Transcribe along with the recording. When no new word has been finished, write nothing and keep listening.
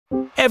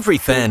Every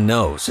fan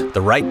knows the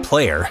right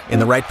player in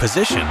the right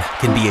position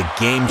can be a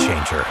game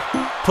changer.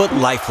 Put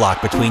LifeLock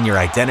between your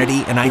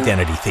identity and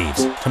identity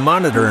thieves to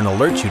monitor and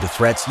alert you to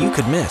threats you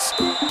could miss.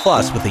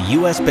 Plus, with a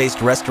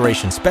U.S.-based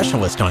restoration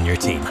specialist on your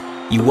team,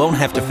 you won't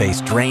have to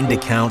face drained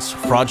accounts,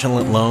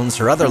 fraudulent loans,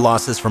 or other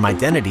losses from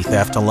identity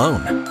theft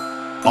alone.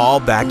 All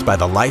backed by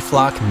the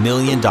LifeLock $1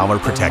 Million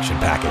Protection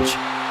Package.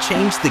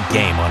 Change the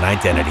game on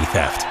identity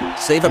theft.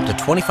 Save up to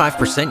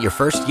 25% your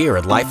first year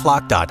at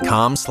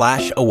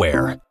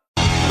LifeLock.com/aware.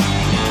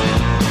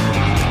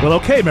 Well,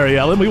 okay, Mary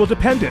Ellen, we will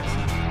depend it.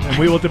 And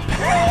we will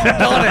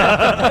depend on it.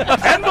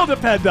 And we'll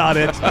depend on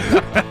it.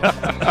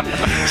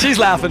 She's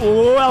laughing.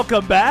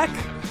 Welcome back.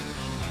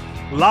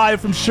 Live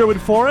from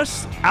Sherwood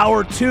Forest.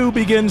 Hour 2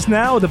 begins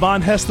now, the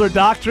VonHaessler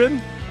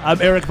Doctrine.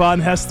 I'm Eric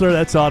VonHaessler.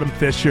 That's Autumn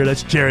Fisher.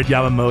 That's Jared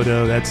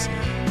Yamamoto. That's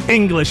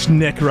English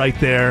Nick right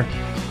there.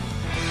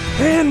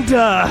 And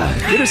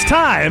it is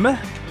time. Oh,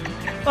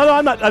 no,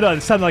 I'm not. I know,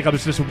 it sounded like I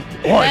was just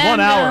 1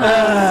 hour.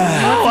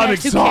 I'm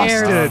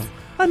exhausted.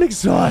 I'm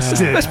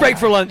exhausted. Let's break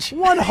for lunch.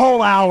 1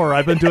 whole hour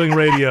I've been doing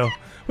radio.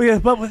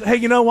 But hey,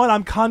 you know what?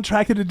 I'm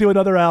contracted to do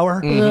another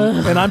hour,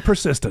 and I'm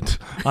persistent.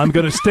 I'm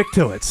going to stick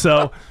to it.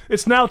 So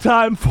it's now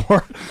time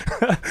for...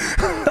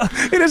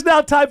 It is now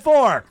time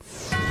for...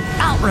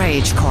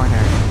 Outrage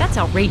Corner. That's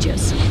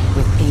outrageous.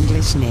 With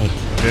English Nick.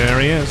 There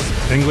he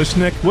is. English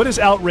Nick. What is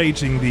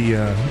outraging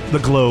the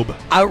globe?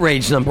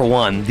 Outrage number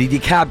 1. The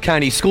DeKalb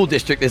County School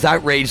District is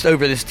outraged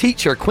over this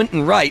teacher,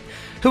 Quentin Wright,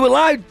 who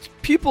allowed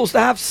pupils to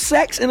have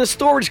sex in a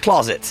storage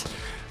closet.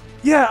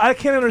 Yeah, I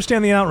can't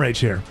understand the outrage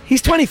here.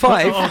 He's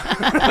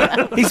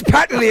 25. He's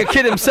practically a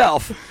kid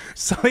himself.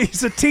 So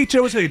he's a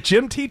teacher. Was he a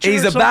gym teacher?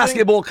 He's a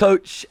basketball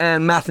coach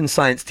and math and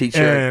science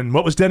teacher. And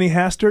what was Denny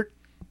Hastert?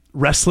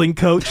 Wrestling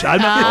coach.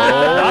 I'm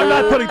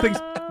not putting things...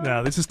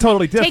 No, this is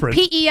totally different.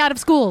 Take PE out of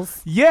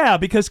schools. Yeah,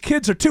 because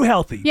kids are too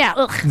healthy. Yeah.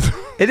 Ugh.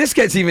 This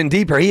gets even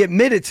deeper. He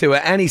admitted to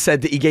it, and he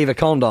said that he gave a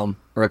condom.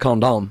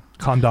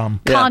 Condom.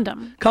 Yeah.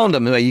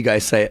 Condom, the way you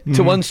guys say it,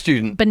 to one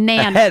student.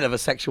 Banana. Ahead of a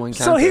sexual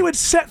encounter. So he would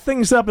set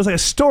things up as like a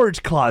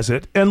storage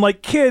closet, and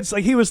like kids,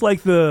 like he was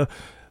like the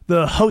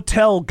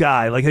hotel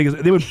guy. Like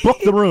they would book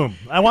the room.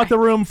 I want the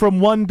room from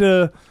 1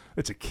 to...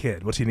 It's a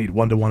kid. What's he need?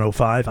 1 to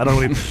 105? I don't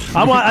really...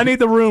 I need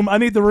the room. I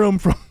need the room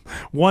from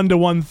 1 to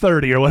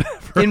 130 or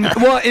whatever.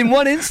 In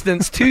one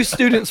instance, 2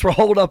 students were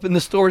holed up in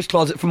the storage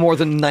closet for more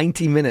than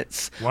 90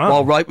 minutes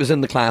while Wright was in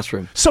the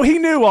classroom. So he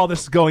knew all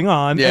this is going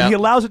on, and he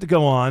allows it to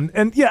go on.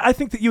 And yeah, I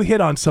think that you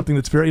hit on something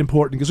that's very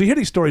important because we hear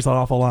these stories an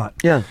awful lot.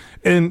 Yeah.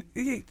 And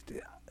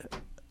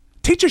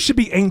teachers should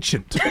be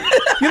ancient.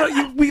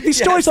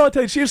 These stories all the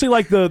time. It's usually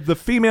like the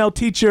female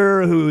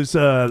teacher who's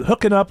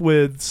hooking up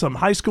with some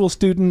high school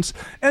students,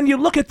 and you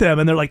look at them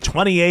and they're like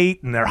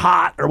 28 and they're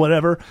hot or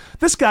whatever.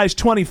 This guy's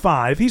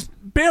 25. He's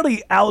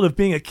barely out of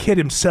being a kid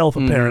himself,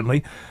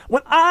 apparently.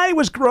 When I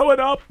was growing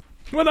up,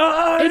 in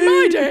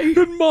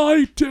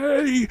my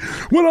day,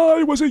 when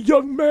I was a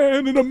young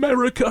man in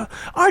America,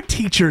 our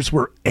teachers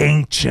were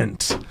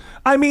ancient.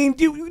 I mean,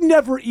 you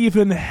never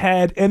even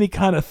had any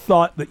kind of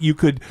thought that you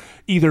could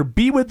either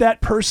be with that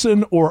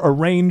person or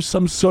arrange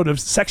some sort of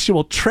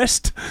sexual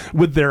tryst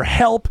with their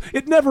help.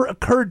 It never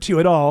occurred to you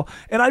at all.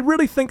 And I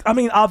really think, I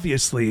mean,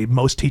 obviously,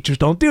 most teachers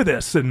don't do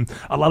this, and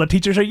a lot of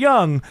teachers are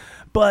young.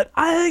 But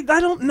I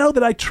don't know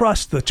that I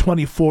trust the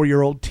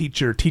 24-year-old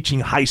teacher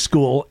teaching high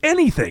school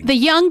anything. The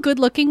young,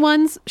 good-looking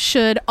ones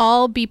should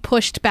all be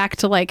pushed back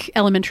to, like,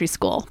 elementary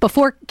school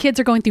before kids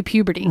are going through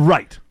puberty.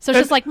 Right. So it's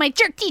just like, my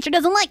jerk teacher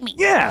doesn't like me.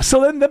 Yeah,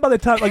 so then by the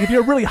time, like, if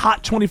you're a really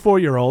hot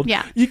 24-year-old,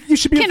 you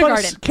should be in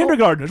front of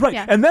kindergartners, right?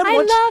 Yeah. And then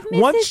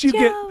once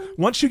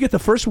you get the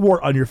first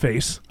wart on your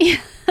face,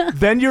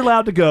 then you're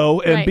allowed to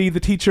go and be the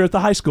teacher at the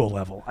high school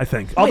level, I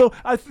think. Although,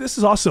 this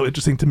is also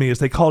interesting to me, is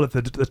they call it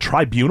the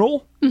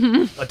tribunal.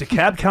 Mm-hmm. A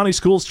DeKalb County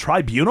Schools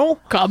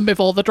tribunal? Come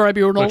before the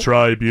tribunal. The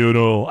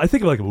tribunal. I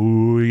think of like,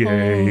 ooh,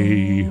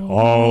 yay.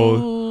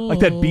 Oh. Like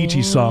that Bee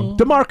Gees song.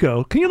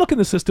 DeMarco, can you look in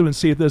the system and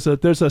see if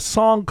there's a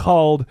song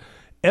called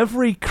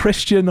Every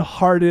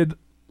Christian-Hearted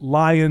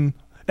Lion...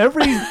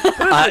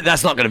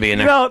 That's not going to be in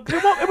there. No,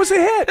 it was a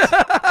hit.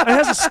 It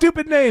has a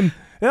stupid name.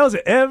 That was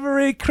it.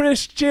 Every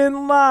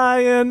Christian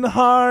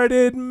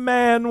lion-hearted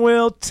man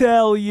will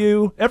tell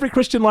you. Every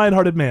Christian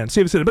lion-hearted man.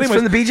 See if it's in it. But anyways,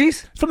 from the Bee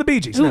Gees? It's from the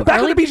Bee Gees. Ooh,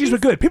 back when the Bee Gees were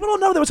good. People don't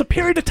know there was a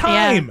period of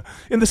time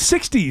in the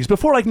 60s,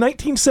 before like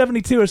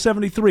 1972 or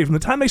 73. From the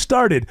time they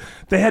started,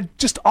 they had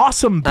just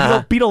awesome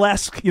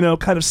Beatlesque,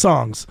 kind of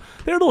songs.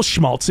 They were a little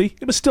schmaltzy.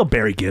 It was still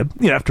Barry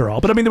Gibb, after all.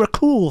 But I mean, they were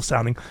cool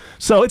sounding.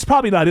 So it's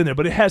probably not in there,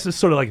 but it has this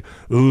sort of like,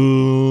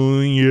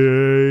 ooh,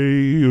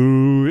 yay,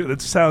 ooh.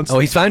 It sounds... Oh,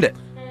 he's found it.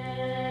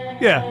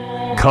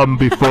 Yeah. Come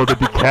before the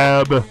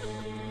DeKalb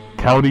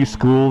County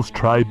Schools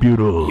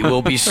Tribunal. You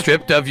will be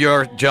stripped of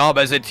your job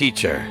as a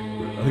teacher.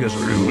 I think that's...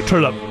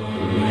 Turn it up.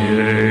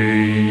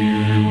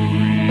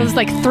 Those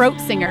like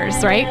throat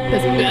singers, right?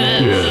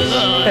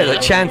 Yes. Hey, like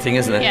chanting,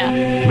 isn't it?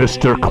 Yeah.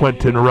 Mr.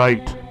 Quentin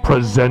Wright,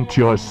 present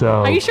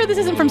yourself. Are you sure this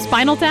isn't from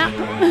Spinal Tap?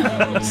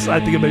 I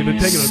think it may have been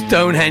taken.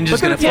 Stonehenge is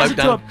going to float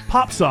down. A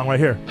pop song right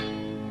here.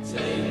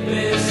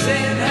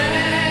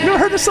 You ever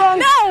heard the song?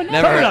 No,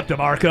 Never Turn heard it up,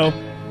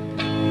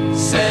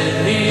 DeMarco.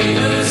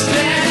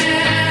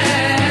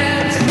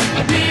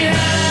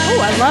 Oh,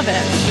 I love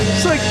it.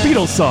 It's like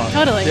Beatles song.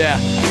 Totally. Yeah.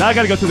 Now I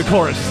got to go through the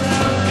chorus.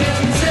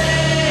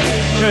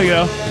 There you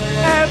go.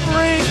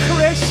 Every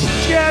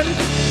Christian.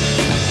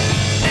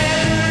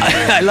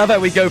 I love how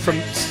we go from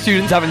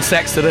students having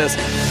sex to this.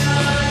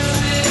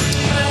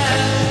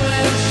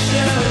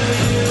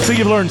 So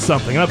you've learned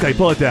something. Okay,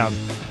 pull it down.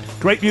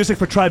 Great music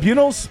for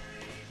tribunals.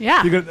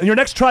 Yeah. Your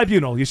next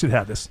tribunal, you should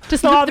have this.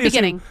 Just Now, the obviously,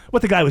 beginning.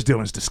 What the guy was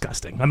doing is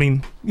disgusting. I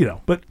mean,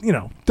 don't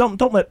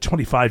let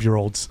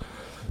 25-year-olds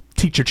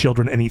teach your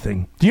children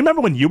anything. Do you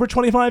remember when you were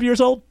 25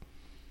 years old?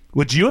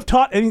 Would you have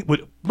taught any?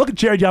 Look at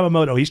Jared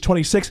Yamamoto. He's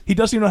 26. He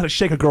doesn't even know how to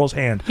shake a girl's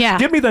hand. Yeah.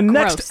 Give me the Gross.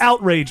 next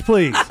outrage,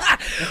 please.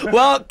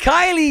 Well,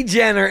 Kylie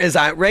Jenner is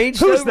outraged.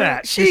 Who's over-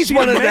 that? She's Is she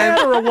one a of man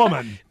them. or a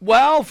woman?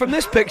 Well, from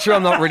this picture,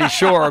 I'm not really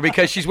sure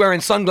because she's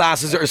wearing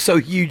sunglasses that are so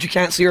huge you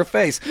can't see her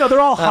face. No, they're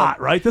all hot,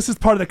 right? This is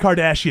part of the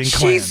Kardashian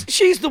clan.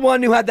 She's the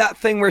one who had that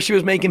thing where she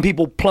was making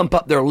people plump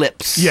up their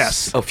lips.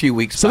 Yes. A few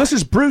weeks So back. this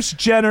is Bruce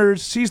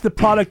Jenner's. She's the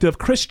product of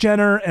Kris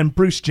Jenner and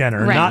Bruce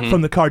Jenner, Right. not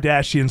from the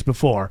Kardashians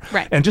before.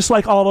 Right. And just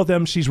like all of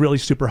them, she's really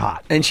super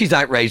hot. And she's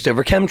outraged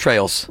over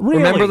chemtrails. Really?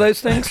 Remember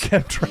those things?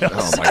 Chemtrails.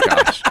 Oh my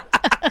gosh.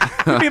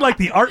 You mean like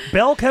the Art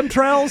Bell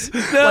chemtrails?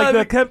 No,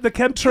 Like the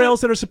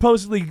chemtrails that are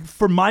supposedly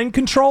for mind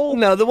control?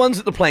 No, the ones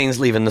that the planes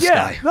leave in the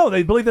Yeah, sky. no,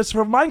 they believe that's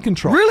for mind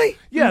control. Really?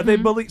 Yeah, they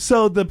believe.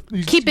 So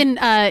Keeping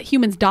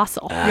humans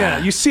docile. yeah,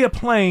 you see a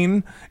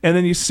plane, and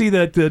then you see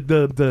that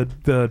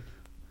the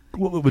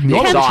what would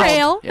normally exhaust.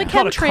 Chemtrail. Yeah. The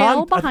called a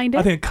chemtrail behind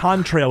I it. think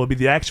contrail would be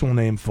the actual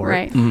name for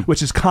Right. it,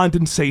 which is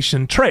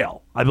condensation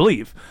trail, I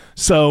believe.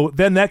 So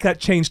then that got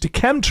changed to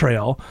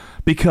chemtrail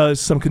because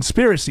some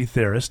conspiracy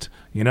theorist,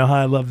 you know how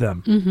I love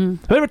them. Mm-hmm.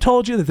 Have I ever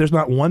told you that there's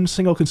not one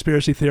single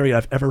conspiracy theory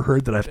I've ever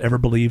heard that I've ever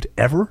believed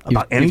ever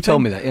about anything? You've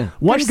told me that, yeah.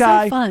 One They're so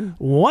guy, fun.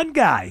 one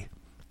guy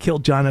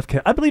killed John F.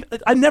 Kennedy.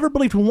 I never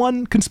believed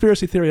one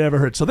conspiracy theory I ever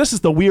heard. So this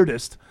is the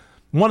weirdest.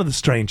 One of the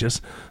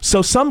strangest.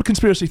 So some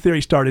conspiracy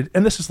theory started,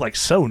 and this is like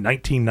so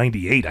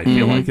 1998. I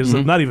feel like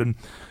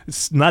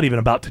it's not even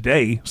about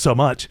today so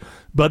much.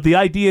 But the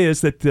idea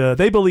is that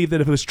they believe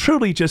that if it was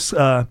truly just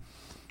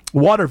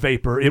water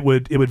vapor, it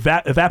would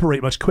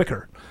evaporate much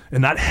quicker and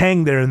not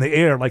hang there in the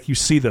air like you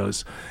see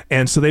those.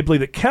 And so they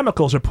believe that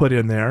chemicals are put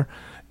in there.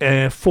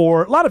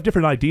 For a lot of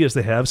different ideas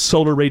they have: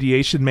 solar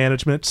radiation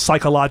management,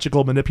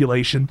 psychological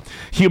manipulation,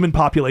 human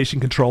population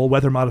control,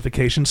 weather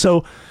modification.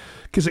 So.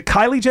 Is it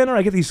Kylie Jenner?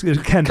 I get these.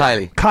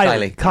 Kylie.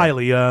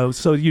 Kylie.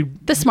 So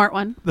The smart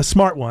one. the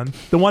smart one,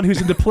 the one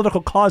who's into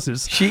political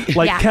causes,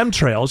 like Yeah.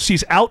 chemtrails.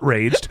 She's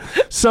outraged.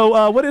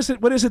 So what is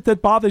it? What is it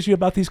that bothers you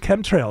about these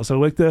chemtrails? So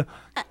like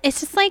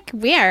It's just like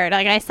weird.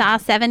 Like I saw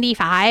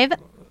 75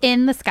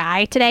 in the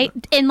sky today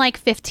in like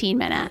 15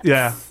 minutes.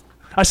 yeah.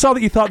 I saw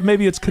that you thought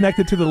maybe it's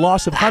connected to the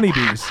loss of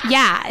honeybees.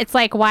 Yeah, it's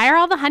like, why are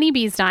all the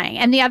honeybees dying?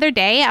 And the other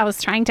day I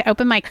was trying to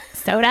open my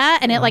soda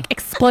and it like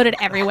exploded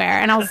everywhere.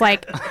 And I was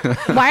like,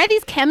 why are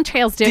these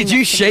chemtrails doing Did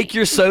you this to shake me?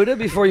 your soda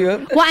before you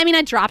opened? Well, I mean,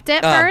 I dropped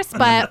it first,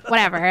 but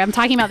whatever. I'm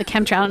talking about the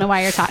chemtrail. I don't know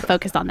why you're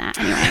focused on that.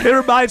 Anyway. It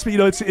reminds me,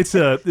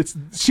 it's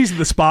she's in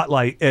the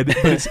spotlight, and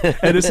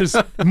this is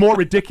more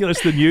ridiculous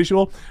than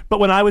usual.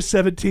 But when I was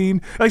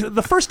 17, like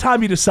the first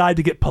time you decide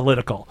to get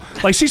political,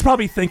 like she's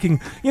probably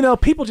thinking,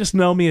 people just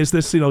know me as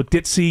this,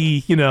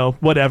 ditzy,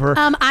 whatever.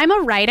 I'm a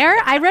writer.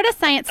 I wrote a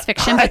science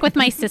fiction book with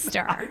my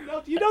sister.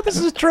 This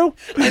is true.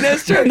 I know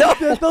it's true. No.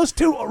 Those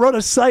two wrote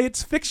a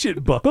science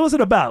fiction book. What was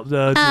it about?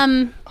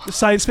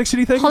 Science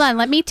fiction-y things? Hold on,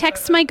 let me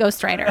text my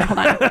ghostwriter. Hold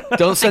on.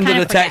 Don't send I in a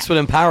kinda text with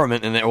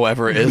empowerment in it or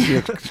whatever it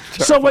is.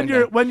 So when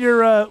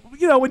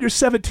you're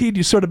 17,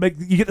 you sort of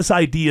you get this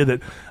idea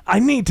that I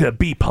need to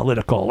be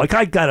political. Like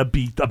I gotta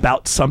be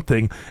about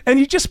something, and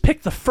you just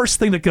pick the first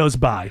thing that goes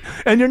by,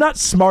 and you're not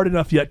smart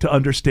enough yet to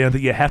understand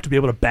that you have to be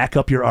able to back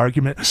up your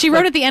argument. She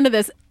wrote at the end of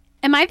this,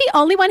 Am I the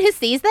only one who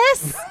sees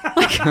this?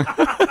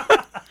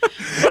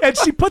 And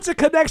she puts a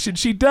connection.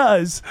 She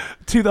does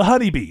to the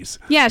honeybees.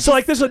 Yeah, So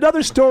like, there's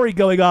another story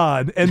going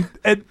on, and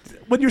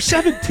when you're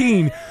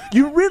 17,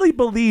 you really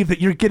believe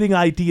that you're getting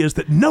ideas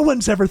that no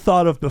one's ever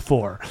thought of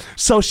before.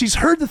 So she's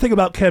heard the thing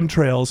about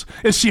chemtrails,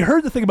 and she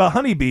heard the thing about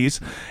honeybees,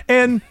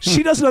 and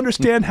she doesn't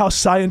understand how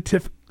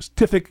scientific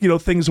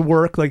things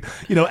work, like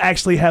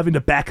actually having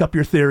to back up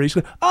your theories.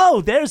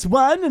 Oh, there's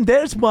one and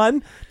there's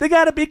one, they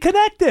got to be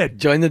connected.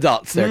 Join the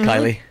dots there,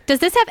 Kylie. Does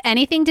this have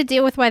anything to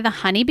do with why the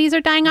honeybees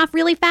are dying off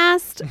really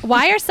fast?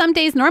 Why are some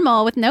days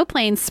normal with no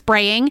planes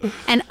spraying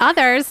and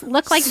others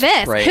look like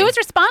this? Spraying. Who is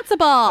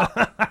responsible?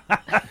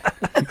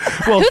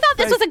 Well, Who thought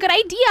this was a good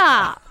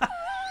idea?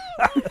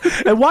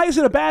 and why is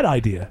it a bad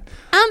idea?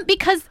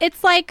 Because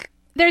it's like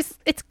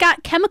it's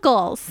got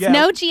chemicals, Yeah.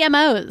 no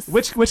GMOs.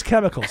 Which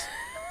chemicals?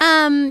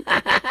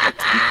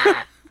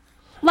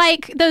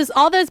 Like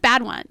all those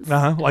bad ones.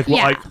 Like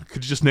Yeah. like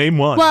could you just name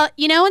one? Well,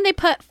 when they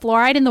put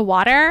fluoride in the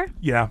water,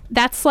 Yeah.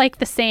 that's like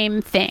the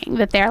same thing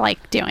that they're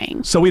like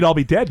doing. So we'd all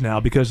be dead now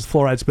because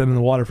fluoride's been in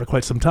the water for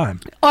quite some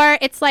time. Or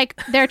it's like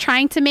they're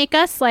trying to make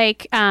us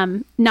like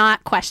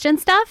not question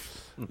stuff.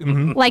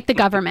 like the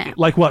government.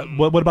 Like what?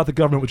 What about the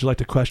government would you like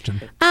to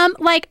question?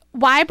 Like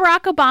why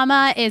Barack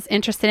Obama is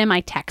interested in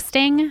my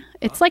texting.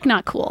 It's like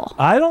not cool.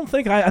 I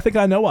think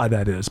I know why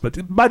that is.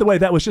 But by the way,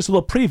 that was just a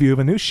little preview of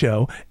a new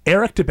show.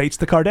 Eric debates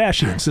the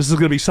Kardashians. This is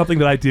going to be something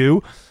that I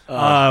do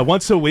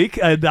once a week,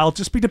 and I'll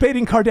just be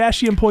debating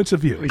Kardashian points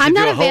of view. I'm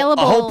not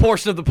available. A whole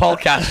portion of the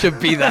podcast should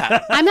be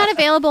that. I'm not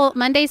available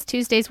Mondays,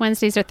 Tuesdays,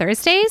 Wednesdays, or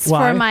Thursdays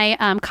Why? for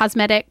my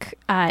cosmetic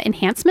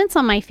enhancements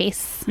on my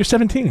face. You're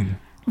 17.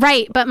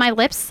 Right, but my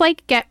lips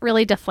like get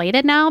really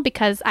deflated now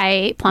because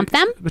I plump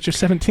them. But you're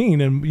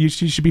 17, and you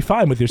should be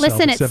fine with yourself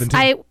Listen, at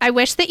 17. I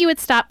wish that you would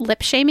stop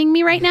lip shaming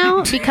me right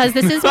now because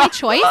this is my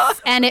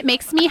choice, and it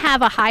makes me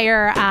have a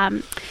higher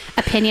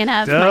opinion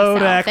of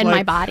myself and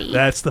my body.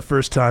 That's the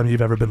first time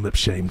you've ever been lip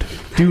shamed.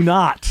 Do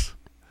not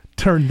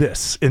turn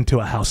this into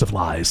a house of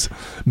lies,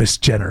 Miss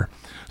Jenner.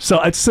 So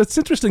it's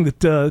interesting that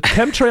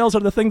chemtrails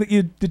are the thing that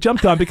you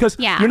jumped on because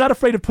you're not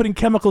afraid of putting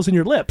chemicals in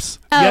your lips.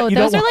 Oh,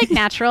 those are like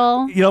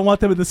natural. You don't want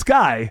them in the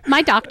sky.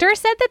 My doctor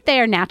said that they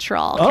are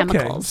natural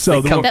chemicals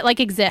so that like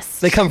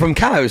exist. They come from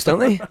cows, don't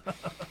they?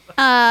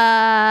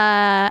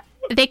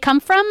 They come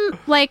from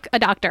like a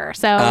doctor.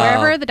 So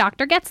wherever the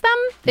doctor gets them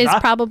is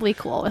probably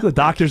cool. The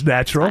doctor's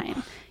natural.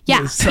 Fine.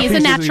 Yeah, he's a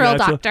natural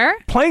doctor.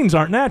 Planes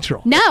aren't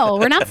natural. No,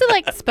 we're not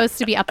supposed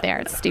to be up there.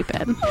 It's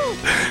stupid.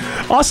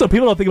 Also,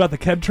 people don't think about the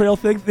chemtrail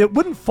thing. It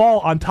wouldn't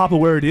fall on top of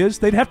where it is.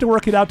 They'd have to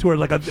work it out to where it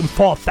would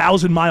fall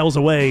 1,000 miles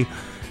away.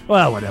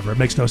 Well, whatever. It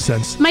makes no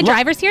sense. My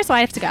driver's here, so I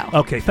have to go.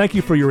 Okay, thank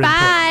you for your input.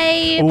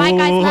 Bye. Bye,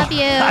 guys. Love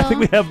you. I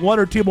think we have one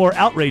or two more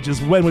outrages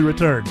when we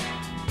return.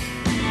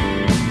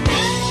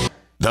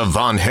 The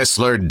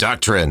VonHaessler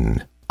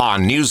Doctrine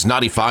on News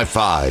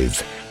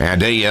 95.5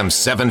 and AM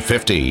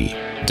 750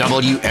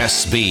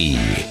 WSB.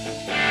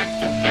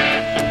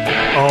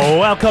 Oh,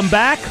 welcome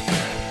back.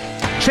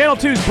 Channel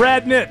 2's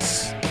Brad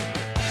Nitz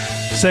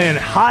saying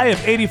high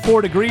of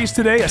 84 degrees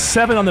today, a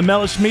 7 on the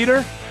Mellish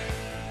meter.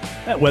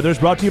 That weather is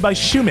brought to you by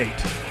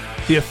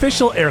Shoemate, the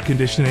official air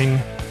conditioning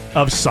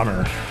of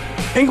summer.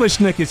 English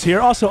Nick is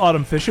here. Also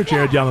Autumn Fisher,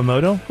 Jared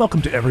Yamamoto.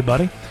 Welcome to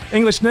everybody.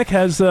 English Nick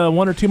has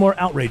one or two more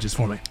outrages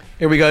for me.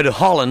 Here we go to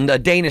Holland, a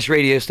Danish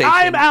radio station.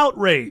 I am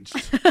outraged.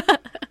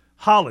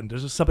 Holland.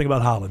 There's just something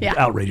about Holland that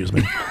outrages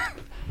me.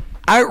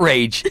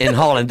 Outrage in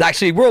Holland.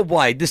 Actually,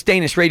 worldwide, this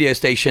Danish radio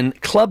station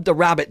clubbed a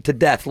rabbit to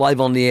death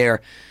live on the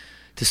air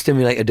to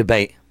stimulate a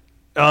debate.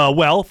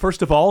 Well,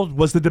 first of all,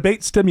 was the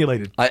debate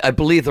stimulated? I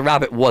believe the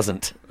rabbit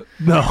wasn't.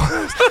 No.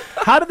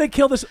 How did they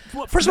kill this?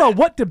 First of all,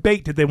 what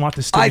debate did they want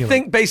to stimulate? I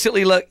think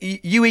basically, look,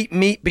 you eat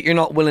meat, but you're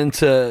not willing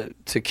to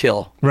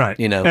kill. Right.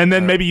 You know. And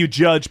then maybe you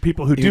judge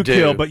people who do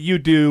kill, but you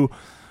do.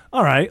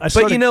 All right, I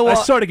sort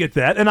of get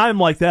that, and I'm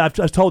like that.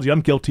 I've told you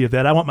I'm guilty of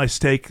that. I want my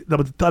steak. I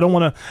don't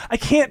want to. I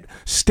can't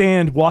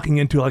stand walking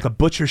into like a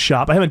butcher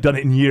shop. I haven't done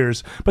it in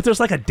years, but there's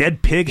like a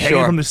dead pig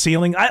hanging from the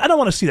ceiling. I don't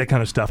want to see that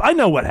kind of stuff. I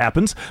know what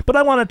happens, but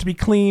I want it to be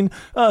clean.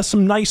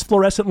 Some nice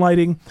fluorescent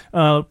lighting,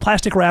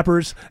 plastic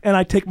wrappers, and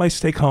I take my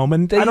steak home,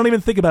 and I don't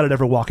even think about it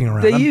ever walking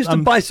around. They used a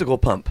bicycle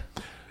pump.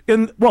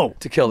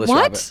 To kill this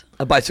rabbit.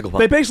 A bicycle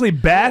pump. They basically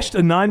bashed a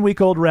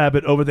 9-week-old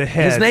rabbit over the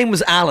head. His name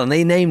was Alan.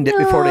 They named it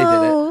before they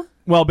did it.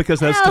 Well, because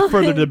that's to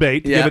further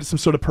debate, to give it some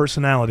sort of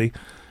personality.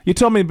 You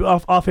told me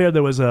off air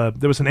there was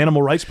an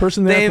animal rights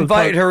person there. They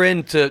invited her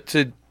in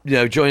to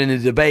join in the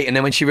debate, and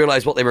then when she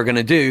realized what they were going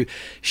to do,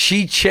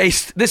 she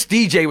chased. This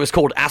DJ was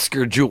called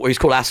Hr2. He's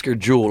called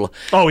Hr2.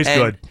 Oh, he's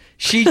good.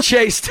 She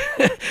chased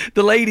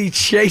the lady,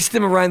 chased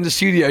him around the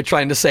studio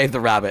trying to save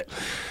the rabbit.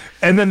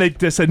 And then they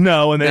just said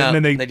no, and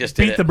then they just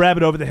beat the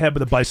rabbit over the head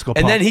with a bicycle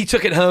pump. And then he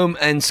took it home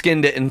and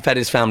skinned it and fed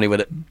his family with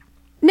it.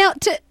 Now,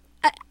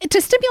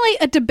 to stimulate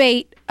a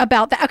debate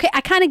about that, okay,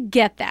 I kind of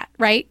get that,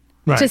 right?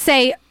 To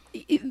say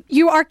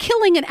you are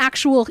killing an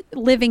actual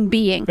living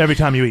being every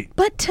time you eat,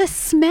 but to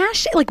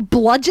smash it, like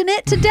bludgeon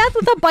it to death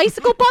with a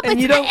bicycle pump, and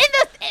in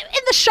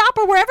the shop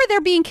or wherever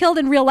they're being killed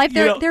in real life,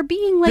 they're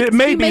being like it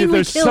may be that humanely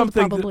there's killed,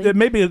 something. probably. It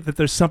may be that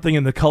there's something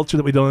in the culture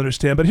that we don't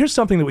understand, but here's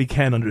something that we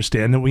can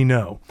understand that we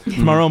know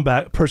from our own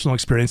personal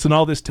experience, and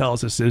all this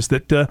tells us is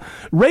that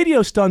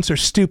radio stunts are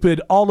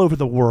stupid all over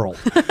the world.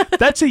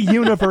 That's a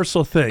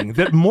universal thing.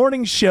 That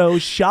morning show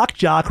shock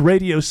jock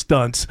radio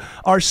stunts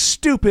are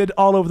stupid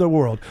all over the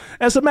world.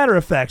 As a matter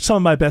of fact, some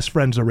of my best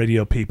friends are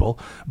radio people,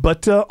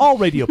 but all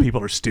radio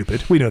people are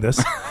stupid. We know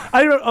this.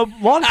 A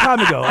long time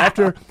ago,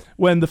 after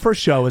when the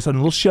first show was on a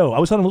little show, I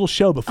was on a little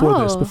show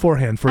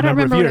beforehand for a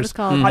number of years. What it was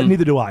called.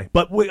 Neither do I,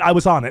 but I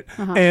was on it,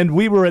 and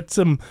we were at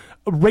some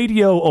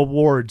radio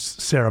awards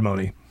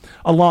ceremony.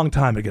 A long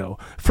time ago.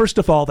 First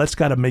of all, that's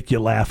got to make you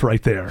laugh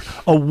right there.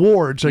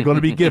 Awards are going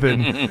to be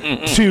given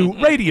to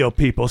radio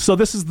people. So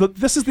this is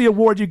the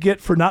award you get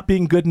for not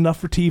being good enough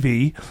for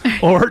TV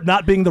or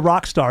not being the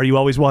rock star you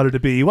always wanted to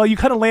be. Well, you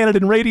kind of landed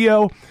in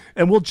radio,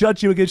 and we'll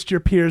judge you against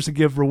your peers and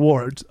give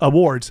awards.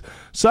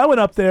 So I went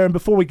up there, and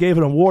before we gave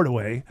an award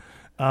away,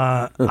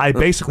 I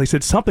basically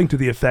said something to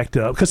the effect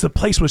of, because the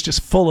place was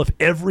just full of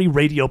every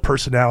radio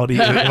personality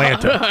in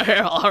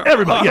Atlanta.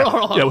 Everybody,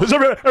 it was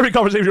every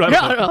conversation.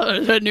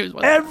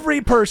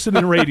 Every person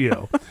in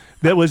radio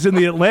that was in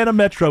the Atlanta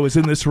Metro was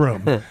in this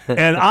room.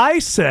 And I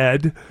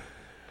said,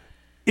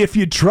 if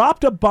you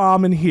dropped a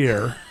bomb in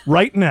here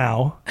right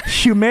now,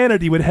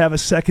 humanity would have a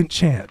second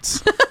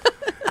chance.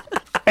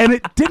 And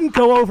it didn't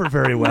go over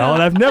very well,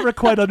 and I've never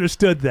quite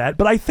understood that.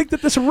 But I think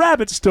that this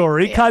rabbit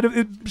story kind of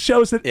it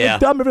shows that it's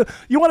dumb.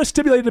 You want to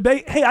stimulate a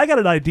debate? Hey, I got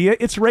an idea.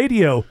 It's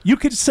radio. You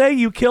could say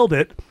you killed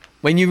it.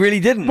 When you really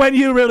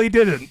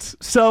didn't.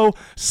 So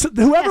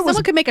whoever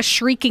someone could make a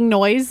shrieking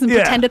noise and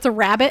pretend it's a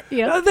rabbit.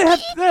 Yeah. They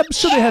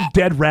have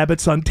dead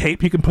rabbits on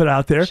tape you can put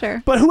out there.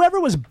 Sure. But whoever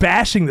was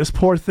bashing this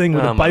poor thing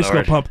with a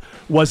bicycle pump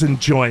was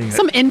enjoying it.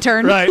 Some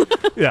intern. Right.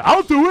 Yeah,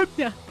 I'll do it.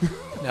 Yeah.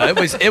 No, it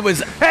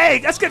was.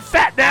 Hey, let's get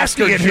Fat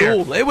Nasty Asker in here.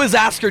 Jewel. It was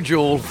Asker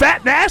Jewel.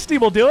 Fat Nasty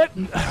will do it.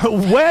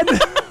 When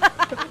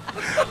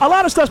a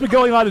lot of stuff's been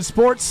going on in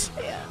sports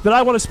that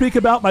I want to speak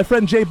about. My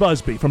friend Jay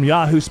Busby from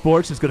Yahoo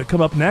Sports is going to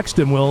come up next,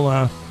 and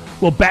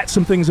we'll bat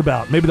some things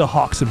about, maybe the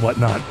Hawks and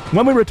whatnot.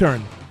 When we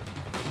return.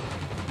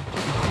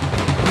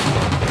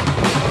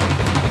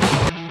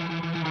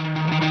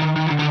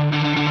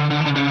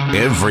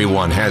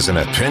 Everyone has an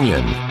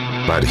opinion,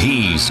 but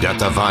he's got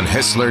the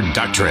VonHaessler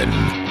Doctrine.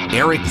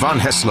 Eric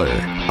VonHaessler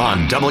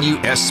on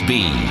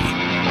WSB.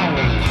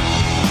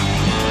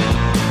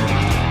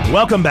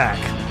 Welcome back.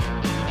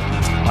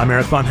 I'm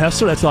Eric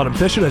VonHaessler. That's Autumn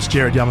Fisher. That's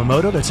Jared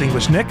Yamamoto. That's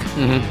English Nick.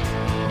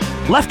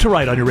 Left to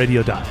right on your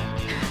radio dial.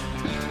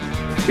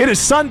 It is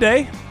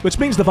Sunday, which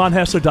means the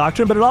VonHaessler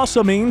Doctrine, but it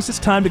also means it's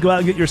time to go out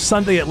and get your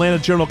Sunday Atlanta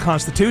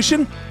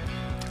Journal-Constitution.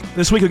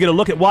 This week we'll get a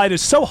look at why it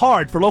is so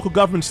hard for local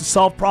governments to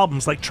solve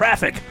problems like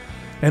traffic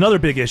and other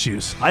big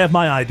issues. I have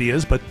my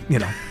ideas, but,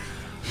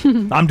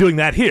 I'm doing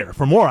that here.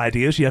 For more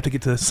ideas, you have to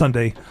get to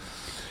Sunday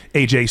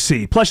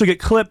AJC. Plus,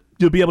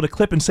 you'll be able to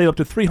clip and save up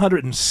to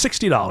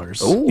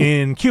 $360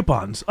 in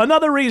coupons.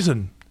 Another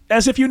reason,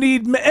 as if you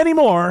need any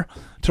more,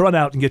 to run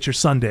out and get your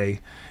Sunday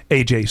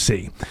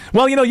AJC.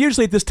 Well,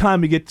 usually at this time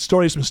we get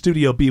stories from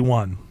Studio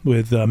B1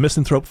 with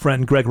misanthrope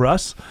friend Greg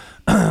Russ,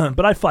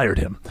 but I fired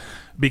him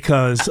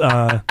because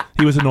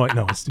he was annoyed.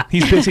 No,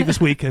 he's busy this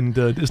week and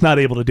is not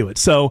able to do it.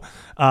 So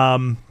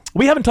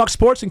we haven't talked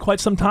sports in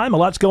quite some time. A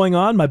lot's going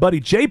on. My buddy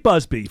Jay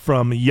Busby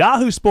from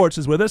Yahoo Sports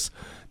is with us.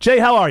 Jay,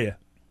 how are you?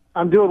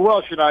 I'm doing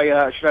well. Should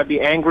I be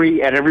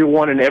angry at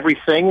everyone and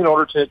everything in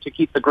order to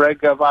keep the Greg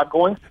vibe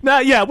going?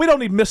 We don't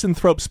need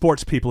misanthrope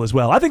sports people as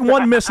well. I think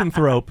one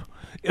misanthrope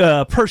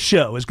per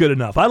show is good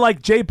enough. I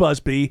like Jay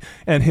Busby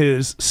and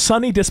his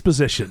sunny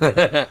disposition.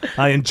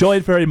 I enjoy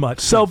it very much.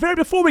 So,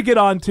 before we get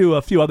on to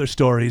a few other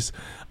stories,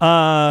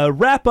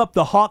 wrap up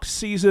the Hawks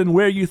season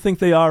where you think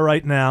they are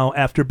right now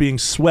after being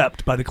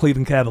swept by the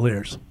Cleveland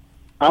Cavaliers.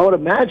 I would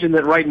imagine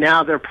that right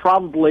now they're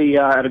probably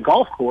at a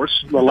golf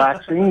course,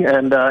 relaxing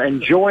and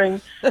enjoying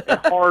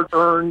a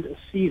hard-earned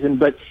season.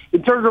 But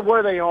in terms of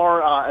where they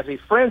are as a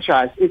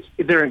franchise,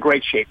 they're in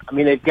great shape. I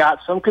mean, they've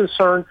got some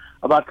concern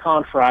about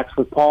contracts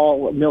with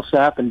Paul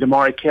Millsap and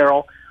DeMar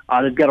Carroll.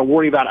 They've got to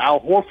worry about Al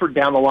Horford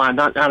down the line,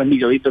 not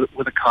immediately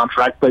with a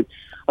contract. But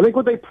I think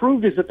what they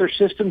proved is that their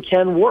system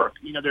can work.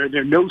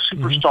 They're no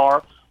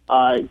superstar.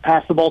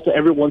 Pass the ball to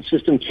everyone's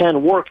system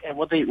can work, and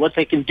what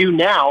they can do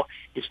now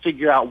is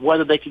figure out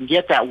whether they can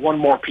get that one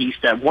more piece,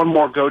 that one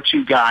more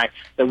go-to guy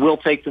that will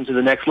take them to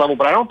the next level.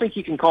 But I don't think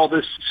you can call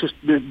this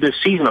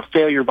season a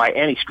failure by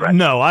any stretch.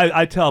 No,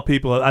 I tell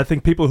people, I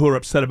think people who are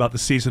upset about the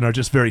season are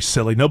just very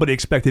silly. Nobody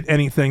expected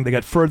anything. They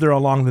got further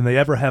along than they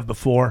ever have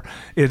before.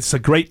 It's a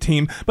great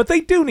team, but they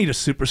do need a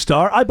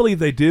superstar. I believe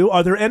they do.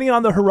 Are there any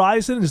on the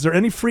horizon? Is there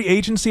any free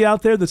agency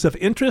out there that's of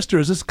interest, or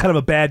is this kind of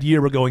a bad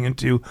year we're going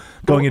into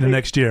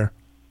next year?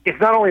 It's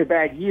not only a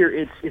bad year,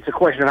 it's a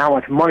question of how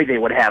much money they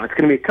would have. It's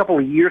going to be a couple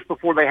of years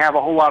before they have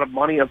a whole lot of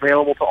money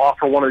available to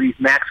offer one of these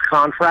max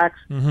contracts.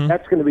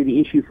 That's going to be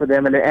the issue for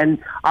them. And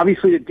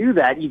obviously to do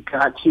that, you've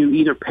got to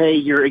either pay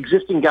your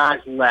existing guys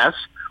less,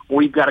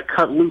 or you've got to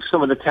cut loose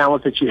some of the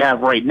talent that you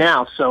have right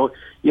now. So,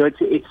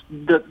 it's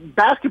the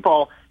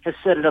basketball has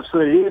set it up so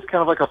that it is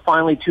kind of like a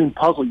finely tuned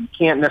puzzle. You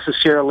can't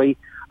necessarily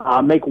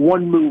make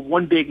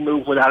one big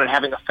move without it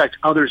having affect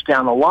others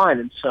down the line.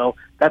 And so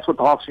that's what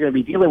the Hawks are going to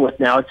be dealing with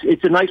now.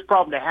 It's a nice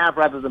problem to have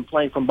rather than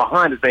playing from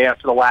behind as they have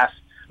for the last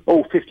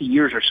 50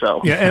 years or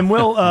so. Yeah, and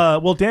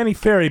will Danny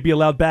Ferry be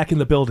allowed back in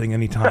the building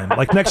anytime?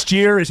 Like next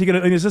year, is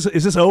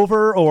this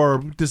over, or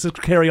does this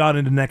carry on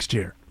into next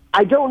year?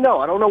 I don't know.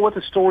 I don't know what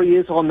the story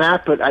is on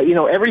that, but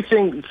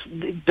everything,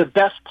 the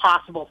best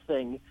possible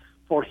thing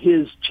for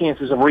his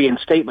chances of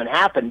reinstatement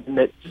happened, in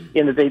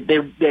that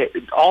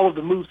they all of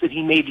the moves that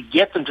he made to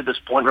get them to this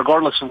point,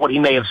 regardless of what he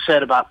may have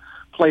said about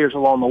players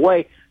along the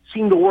way,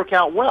 seemed to work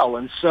out well,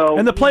 and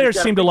the players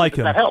seem to like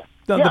him.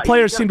 The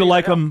players seem to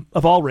like him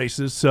of all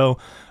races. So,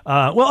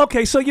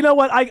 okay. So you know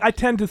what? I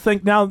tend to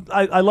think now.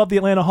 I love the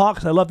Atlanta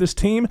Hawks. I love this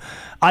team.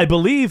 I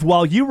believe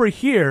while you were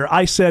here,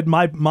 I said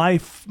my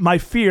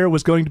fear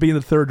was going to be in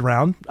the third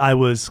round. I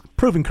was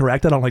proven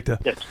correct. I don't like to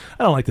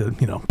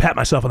pat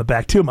myself on the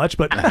back too much,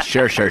 but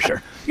sure.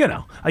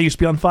 I used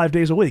to be on 5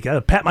 days a week. I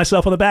pat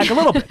myself on the back a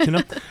little bit,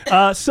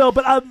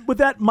 with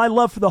that, my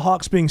love for the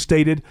Hawks being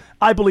stated,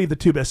 I believe the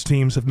two best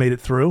teams have made it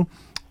through.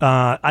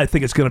 I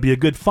think it's going to be a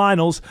good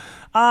finals.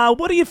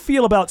 What do you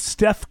feel about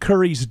Steph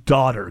Curry's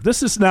daughter?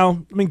 This is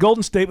now,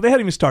 Golden State, but they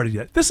haven't even started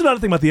yet. This is another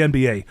thing about the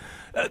NBA.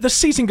 The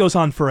season goes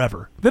on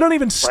forever. They don't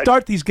even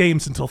start these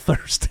games until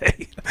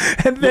Thursday.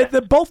 And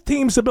both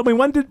teams,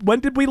 when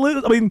did we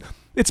lose?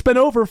 It's been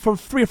over for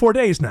 3 or 4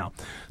 days now.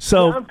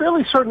 So I'm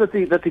fairly certain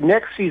that the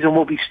next season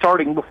will be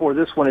starting before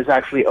this one is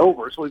actually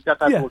over. So we've got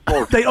that to look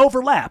forward to. They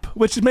overlap,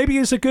 which maybe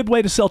is a good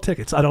way to sell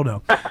tickets. I don't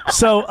know.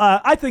 So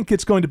I think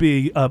it's going to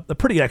be a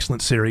pretty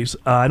excellent series.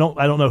 I don't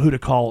know who to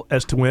call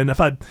as to win.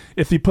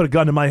 If you put a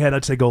gun to my head,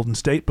 I'd say Golden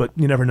State, but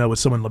you never know with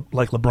someone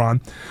like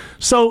LeBron.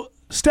 So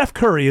Steph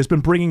Curry has been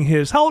bringing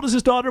how old is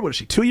his daughter? What is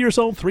she, 2 years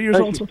old, 3 years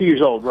old? She's 2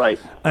 years old, right.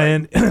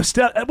 And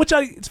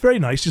it's very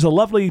nice. She's a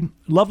lovely,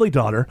 lovely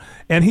daughter.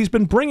 And he's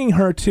been bringing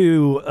her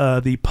to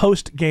the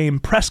post-game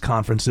press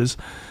conferences,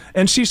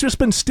 and she's just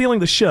been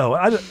stealing the show.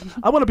 I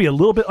want to be a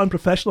little bit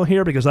unprofessional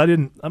here because I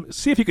didn't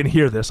see if you can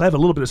hear this. I have a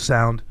little bit of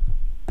sound.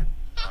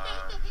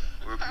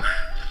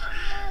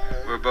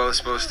 We're both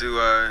supposed to,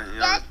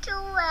 That's too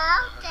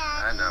loud, Daddy.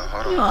 I know.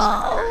 Hold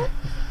on.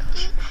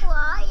 Be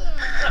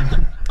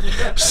quiet.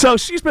 So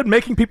she's been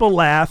making people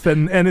laugh,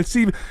 and then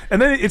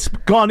it's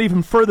gone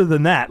even further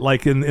than that.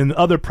 Like in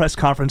other press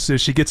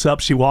conferences, she gets up,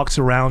 she walks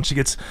around, she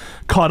gets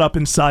caught up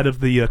inside of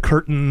the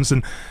curtains,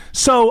 and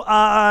so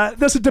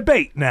there's a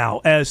debate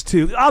now as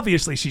to,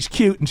 obviously she's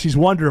cute and she's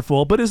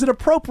wonderful, but is it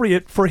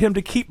appropriate for him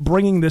to keep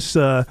bringing this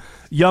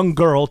young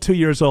girl, 2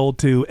 years old,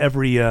 to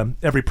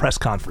every press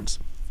conference?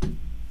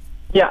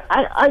 Yeah,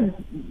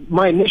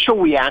 my initial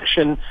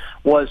reaction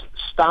was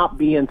stop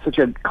being such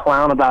a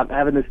clown about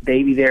having this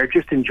baby there.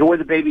 Just enjoy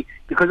the baby,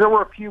 because there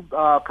were a few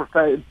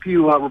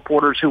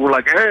reporters who were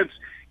like,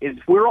 "Hey,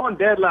 we're on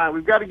deadline.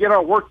 We've got to get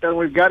our work done.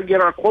 We've got to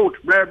get our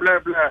quotes." Blah blah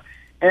blah.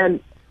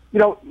 And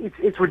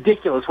it's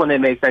ridiculous when they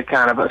make that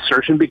kind of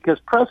assertion, because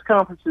press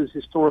conferences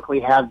historically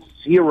have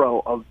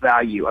zero of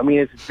value.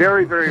 It's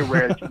very, very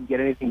rare that you can get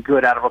anything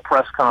good out of a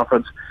press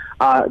conference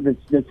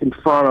that's in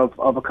front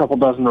of a couple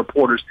dozen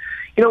reporters.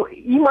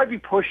 You might be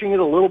pushing it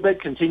a little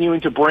bit,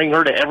 continuing to bring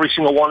her to every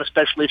single one,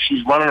 especially if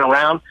she's running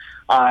around.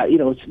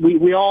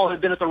 We all have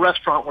been at the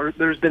restaurant where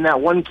there's been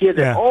that one kid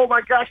that, oh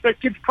my gosh,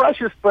 that kid's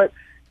precious, but,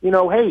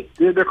 hey,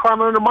 they're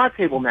climbing under my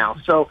table now.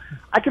 So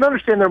I can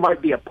understand there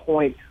might be a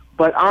point,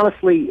 but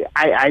honestly,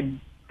 I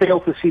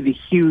fail to see the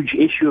huge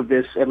issue of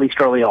this, at least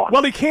early on.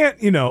 Well, he can't,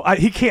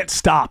 he can't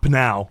stop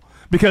now,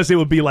 because it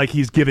would be like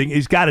he's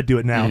got to do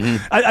it now.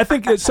 Mm-hmm. I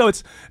think so.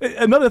 It's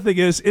another thing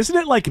isn't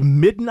it like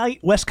midnight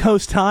West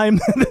Coast time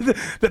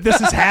that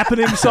this is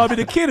happening? So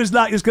the kid is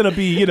going to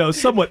be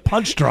somewhat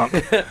punch drunk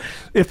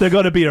if they're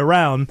going to be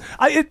around.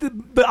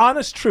 The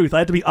honest truth, I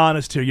have to be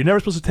honest here. You're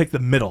never supposed to take the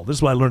middle. This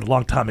is what I learned a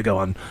long time ago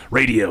on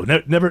radio.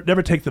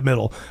 Never take the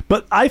middle.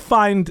 But I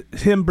find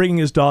him bringing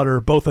his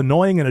daughter both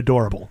annoying and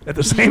adorable at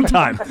the same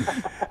time.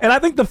 And I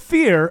think the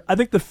fear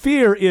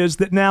is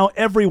that now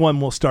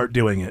everyone will start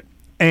doing it.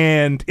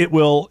 And it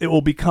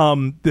will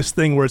become this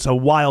thing where it's a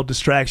wild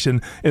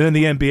distraction, and then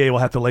the NBA will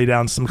have to lay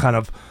down some kind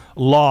of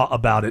law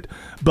about it.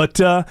 But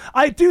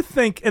I do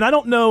think, and I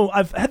don't know,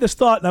 I've had this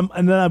thought,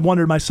 and then I've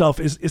wondered myself,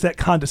 is that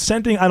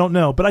condescending? I don't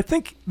know. But I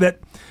think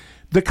that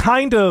the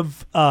kind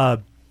of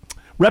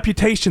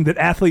reputation that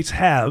athletes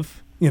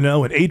have,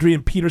 and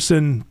Adrian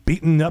Peterson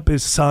beating up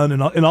his son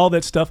and all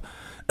that stuff,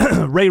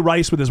 Ray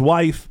Rice with his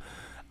wife,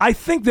 I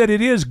think that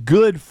it is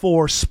good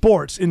for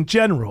sports in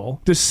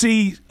general to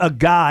see a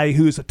guy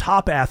who's a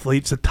top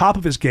athlete, the top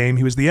of his game,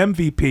 he was the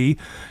MVP,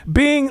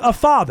 being a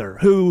father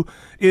who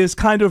is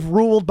kind of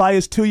ruled by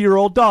his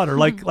 2-year-old daughter,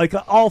 like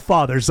all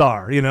fathers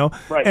are,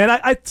 Right.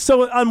 And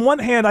so on one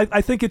hand,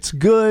 I think it's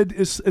good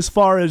as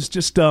far as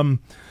just,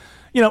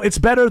 it's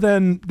better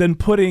than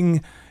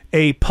putting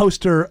a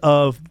poster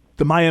of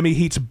the Miami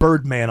Heat's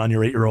Birdman on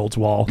your 8-year-old's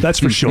wall. That's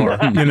for sure.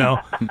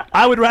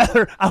 I would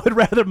rather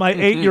my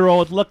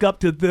 8-year-old look up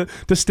to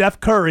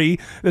Steph Curry,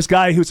 this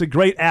guy who's a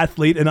great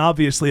athlete and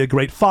obviously a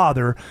great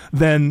father,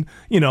 than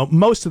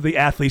most of the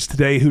athletes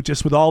today who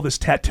just with all this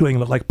tattooing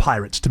look like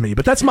pirates to me.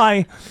 But that's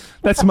my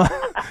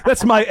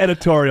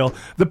editorial.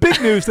 The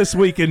big news this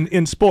week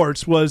in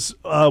sports was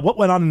what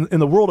went on in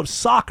the world of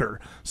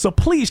soccer. So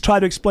please try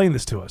to explain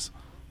this to us.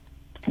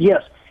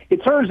 Yes,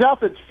 it turns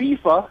out that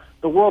FIFA,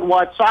 the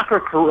Worldwide Soccer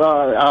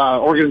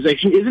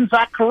Organization, is in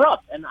fact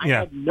corrupt, and I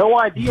had no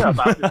idea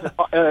about this.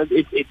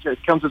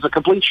 It comes as a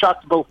complete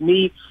shock to both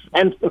me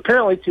and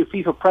apparently to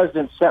FIFA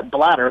President Sepp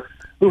Blatter,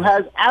 who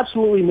has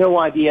absolutely no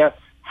idea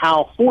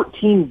how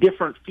 14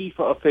 different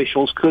FIFA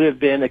officials could have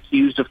been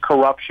accused of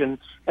corruption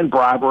and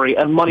bribery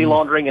and money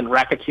laundering and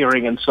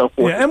racketeering and so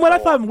forth. Yeah, and what I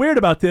found weird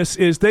about this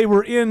is they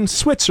were in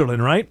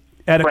Switzerland, right?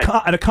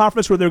 at a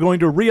conference where they're going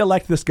to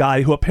re-elect this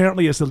guy who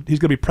apparently he's going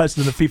to be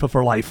president of FIFA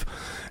for life.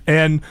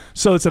 And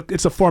so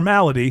it's a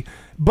formality.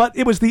 But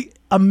it was the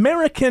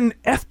American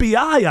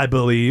FBI, I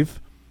believe,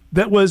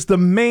 that was the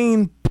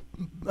main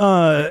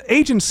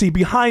agency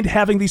behind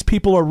having these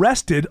people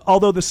arrested,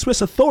 although the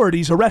Swiss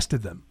authorities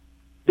arrested them.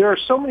 There are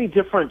so many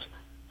different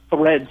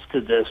threads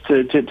to this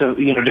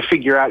to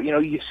figure out.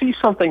 You see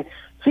something.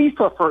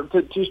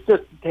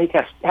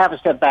 FIFA, have a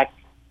step back.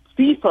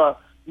 FIFA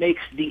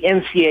makes the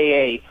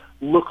NCAA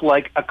look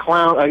like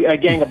a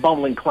gang of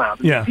bumbling clowns.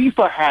 Yeah.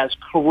 FIFA has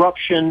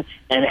corruption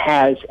and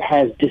has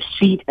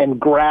deceit and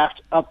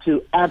graft up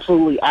to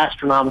absolutely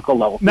astronomical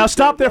levels. Now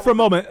stop there for a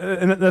moment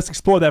and let's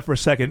explore that for a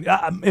second.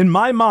 In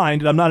my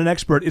mind, and I'm not an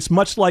expert, it's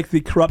much like the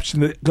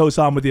corruption that goes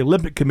on with the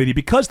Olympic Committee,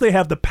 because they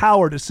have the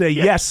power to say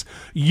yes,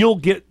 you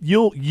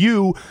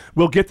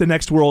will get the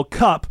next World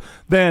Cup.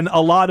 Then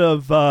a lot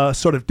of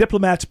sort of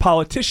diplomats,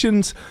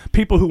 politicians,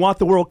 people who want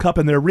the World Cup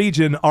in their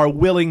region are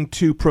willing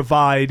to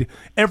provide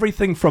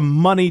everything from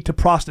money to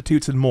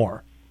prostitutes and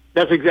more.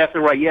 That's exactly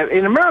right. Yeah,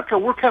 in America,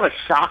 we're kind of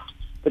shocked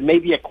that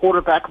maybe a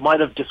quarterback might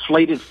have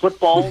deflated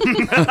football.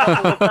 and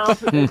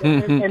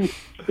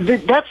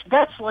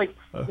that's like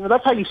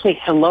that's how you say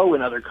hello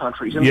in other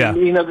countries.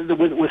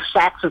 With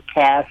sacks of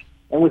cash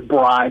and with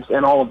bribes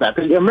and all of that.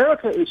 But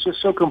America is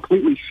just so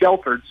completely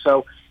sheltered.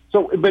 So,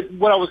 but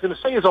what I was going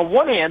to say is, on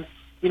one hand,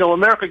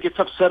 America gets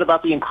upset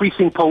about the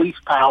increasing police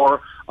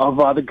power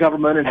of the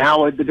government and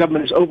how the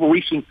government is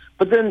overreaching.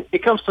 But then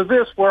it comes to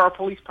this, where our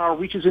police power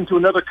reaches into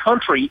another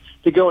country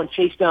to go and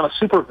chase down a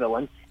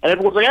supervillain, and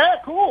everyone's like,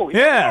 cool.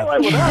 Yeah. All right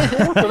with that.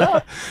 Cool with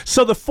that.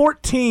 So the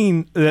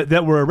 14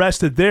 that were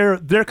arrested,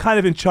 they're kind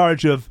of in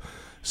charge of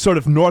sort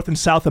of North and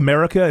South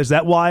America. Is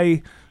that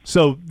why?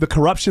 So the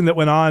corruption that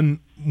went on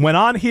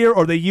here,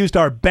 or they used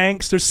our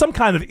banks? There's some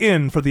kind of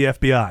in for the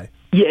FBI.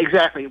 Yeah,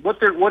 exactly.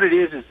 What it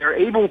is they're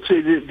able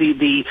to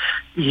the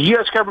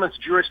U.S. government's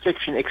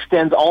jurisdiction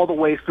extends all the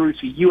way through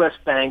to U.S.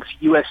 banks,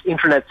 U.S.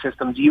 internet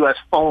systems, U.S.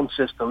 phone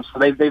systems. So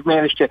they've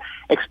managed to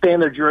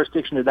expand their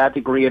jurisdiction to that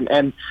degree.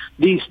 And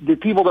the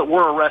people that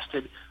were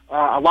arrested,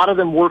 a lot of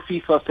them were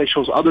FIFA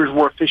officials. Others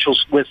were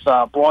officials with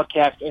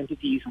broadcast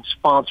entities and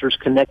sponsors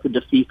connected to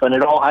FIFA, and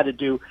it all had to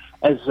do,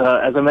 as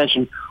I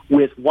mentioned,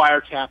 with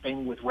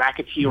wiretapping, with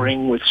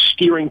racketeering, with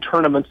steering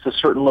tournaments to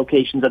certain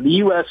locations. And the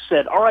U.S.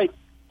 said, all right,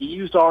 you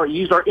used our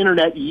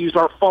internet, you used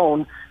our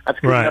phone. That's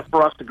good enough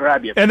for us to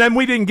grab you. And then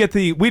we didn't get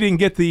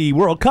the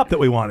World Cup that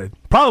we wanted.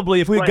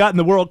 Probably if we'd gotten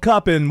the World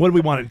Cup in, what did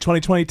we want, in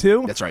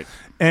 2022? That's right.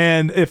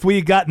 And if we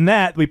had gotten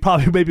that, we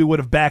probably maybe would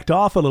have backed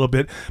off a little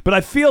bit. But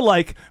I feel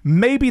like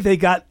maybe they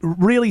got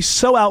really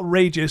so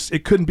outrageous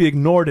it couldn't be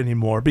ignored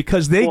anymore,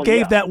 because they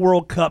gave that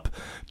World Cup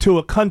to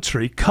a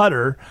country,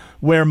 Qatar,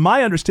 where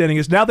my understanding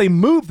is now they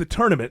moved the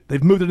tournament.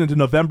 They've moved it into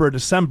November or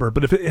December.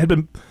 But if it had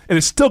been, and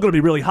it's still going to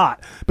be really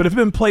hot, but if it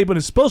had been played when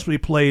it's supposed to be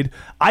played,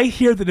 I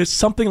hear that it's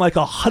something like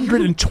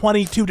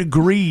 122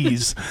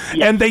 degrees,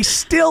 and they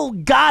still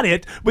got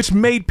it, which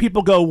made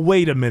people go,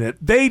 wait a minute,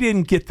 they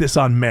didn't get this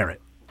on merit.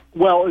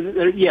 Well,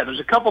 there's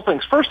a couple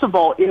things. First of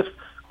all, if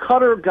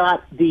Qatar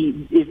got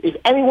if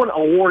anyone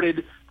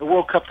awarded the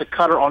World Cup to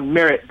Qatar on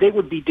merit, they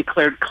would be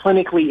declared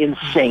clinically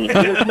insane.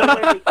 There's no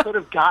way they could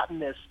have gotten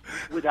this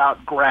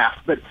without graft.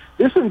 But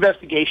this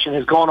investigation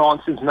has gone on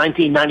since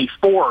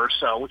 1994 or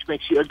so, which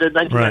makes you the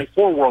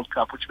 1994 World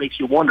Cup, which makes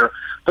you wonder.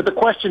 But the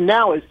question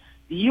now is,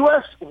 the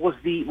U.S. was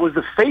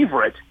the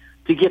favorite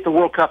to get the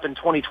World Cup in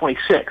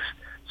 2026.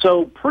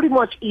 So pretty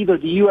much either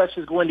the U.S.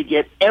 is going to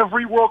get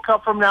every World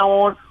Cup from now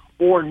on,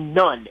 or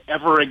none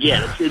ever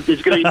again.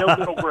 There's going to be no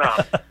middle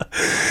ground.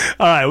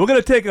 All right, we're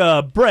going to take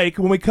a break.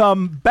 When we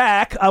come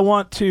back, I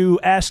want to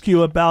ask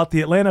you about the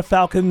Atlanta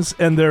Falcons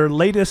and their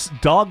latest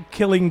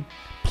dog-killing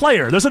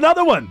player. There's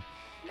another one.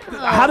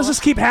 How does this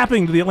keep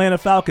happening to the Atlanta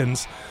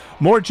Falcons?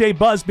 More Jay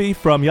Busby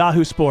from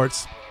Yahoo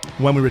Sports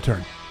when we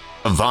return.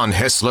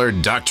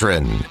 VonHaessler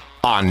Doctrine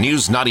on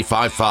News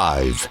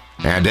 95.5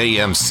 and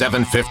AM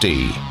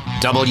 750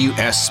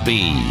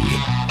 WSB.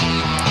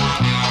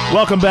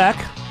 Welcome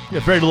back. We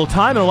have very little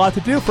time and a lot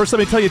to do. First, let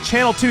me tell you,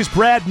 Channel 2's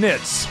Brad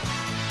Nitz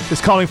is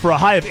calling for a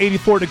high of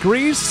 84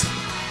 degrees,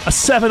 a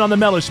 7 on the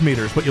Mellish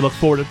meters. What you look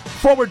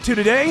forward to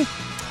today.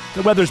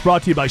 The weather is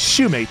brought to you by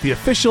Shoemate, the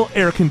official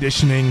air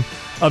conditioning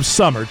of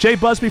summer. Jay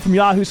Busby from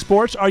Yahoo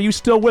Sports, are you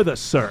still with us,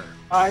 sir?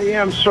 I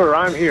am, sir.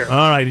 I'm here.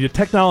 All right, your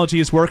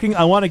technology is working.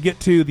 I want to get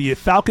to the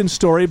Falcons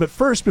story, but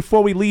first,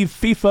 before we leave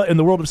FIFA in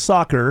the world of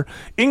soccer,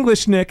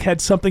 English Nick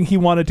had something he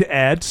wanted to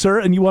add, sir,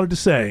 and you wanted to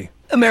say.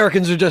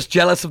 Americans are just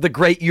jealous of the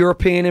great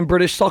European and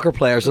British soccer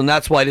players, and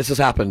that's why this has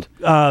happened.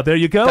 There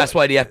you go. That's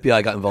why the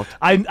FBI got involved.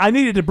 I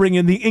needed to bring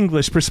in the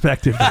English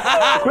perspective.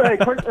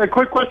 A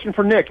quick question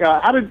for Nick.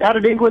 How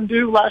did England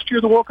do last year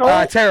at the World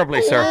Cup?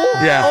 Terribly, sir.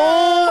 Yeah.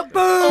 Oh,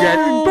 boom!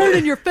 Yeah. Burn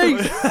in your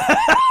face.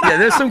 Yeah,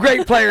 there's some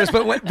great players,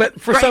 but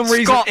for some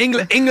reason,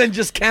 England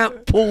just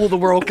can't pull the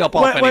World Cup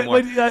off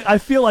anymore. I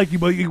feel like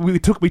we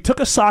took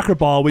a soccer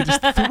ball, we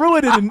just threw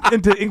it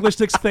into English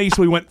Nick's face,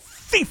 we went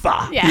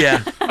FIFA.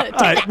 Yeah. All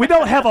right, we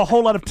don't have a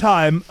whole lot of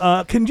time.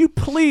 Can you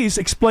please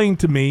explain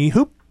to me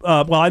who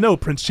I know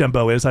Prince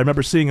Chembo is. I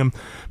remember seeing him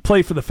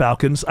play for the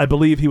Falcons. I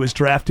believe he was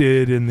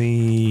drafted in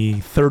the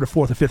 3rd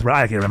or 4th or 5th round.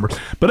 I can't remember.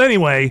 But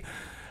anyway,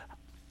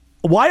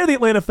 why are the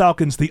Atlanta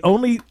Falcons the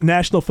only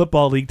National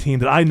Football League team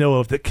that I know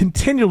of that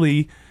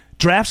continually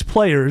drafts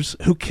players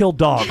who kill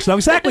dogs? Now,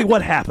 exactly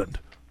what happened?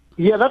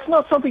 Yeah, that's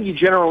not something you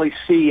generally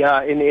see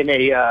in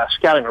a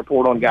scouting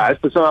report on guys,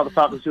 but somehow the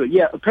Falcons do it.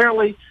 Yeah,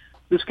 apparently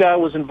this guy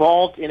was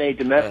involved in a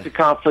domestic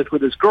conflict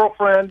with his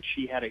girlfriend.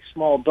 She had a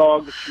small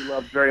dog that she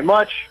loved very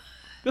much.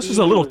 This is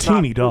a little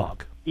teeny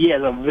dog.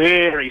 Yeah, a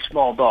very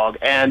small dog,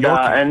 and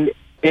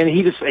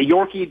he just a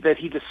Yorkie that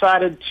he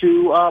decided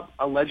to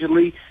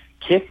allegedly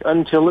kick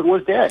until it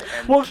was dead.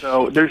 And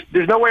so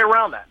there's no way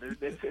around that.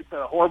 It's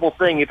a horrible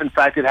thing if in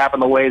fact it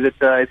happened the way that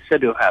it's said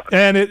to have happened.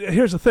 And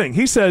here's the thing.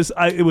 He says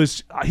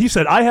he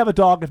said, I have a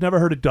dog. I've never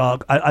heard a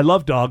dog. I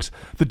love dogs.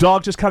 The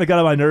dog just kind of got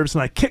on my nerves,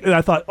 and I kicked it. And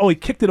I thought, he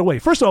kicked it away.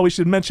 First of all, we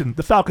should mention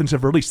the Falcons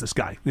have released this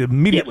guy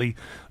immediately.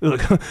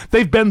 Yes.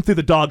 They've been through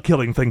the dog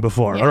killing thing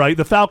before. Yeah. All right,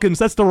 the Falcons.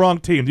 That's the wrong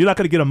team. You're not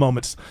going to get a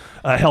moment's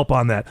help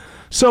on that.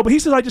 So, but he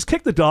says I just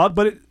kicked the dog,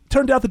 but it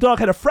turned out the dog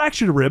had a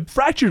fractured rib,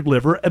 fractured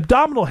liver,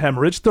 abdominal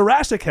hemorrhage,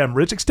 thoracic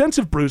hemorrhage,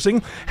 extensive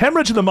bruising,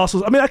 hemorrhage in the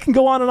muscles. I mean, I can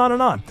go on and on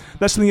and on.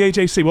 That's in the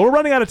AJC. Well, we're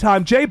running out of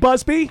time. Jay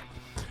Busby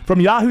from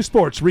Yahoo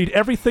Sports. Read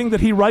everything that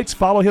he writes.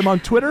 Follow him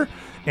on Twitter,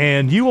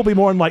 and you will be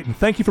more enlightened.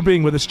 Thank you for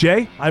being with us,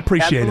 Jay. I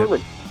appreciate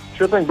it.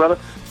 Sure thing, brother.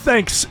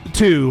 Thanks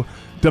to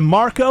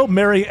DeMarco,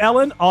 Mary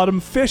Ellen, Autumn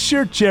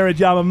Fisher, Jared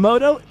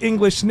Yamamoto,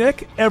 English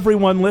Nick,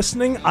 everyone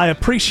listening. I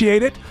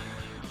appreciate it.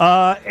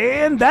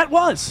 And that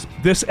was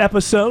this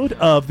episode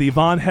of the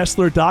Von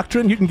Haessler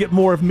Doctrine. You can get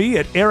more of me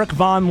at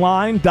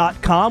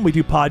ericvonline.com. We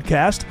do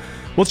podcast.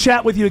 We'll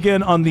chat with you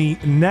again on the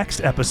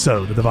next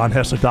episode of the Von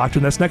Haessler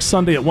Doctrine. That's next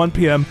Sunday at 1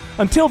 p.m.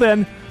 Until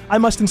then, I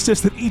must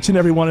insist that each and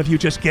every one of you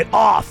just get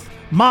off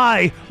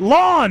my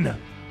lawn.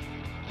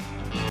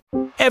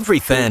 Every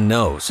fan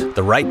knows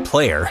the right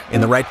player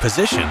in the right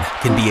position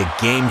can be a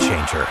game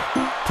changer.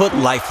 Put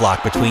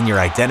LifeLock between your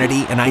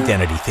identity and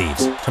identity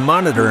thieves to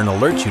monitor and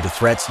alert you to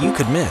threats you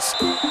could miss.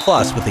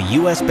 Plus, with a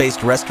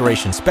U.S.-based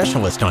restoration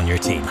specialist on your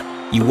team,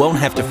 you won't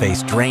have to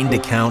face drained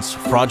accounts,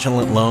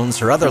 fraudulent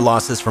loans, or other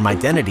losses from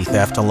identity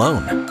theft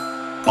alone.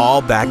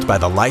 All backed by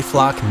the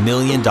LifeLock $1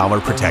 Million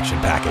Protection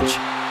Package.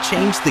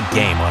 Change the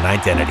game on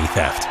identity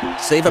theft.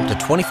 Save up to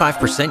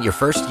 25% your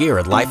first year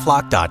at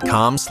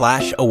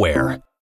LifeLock.com/aware.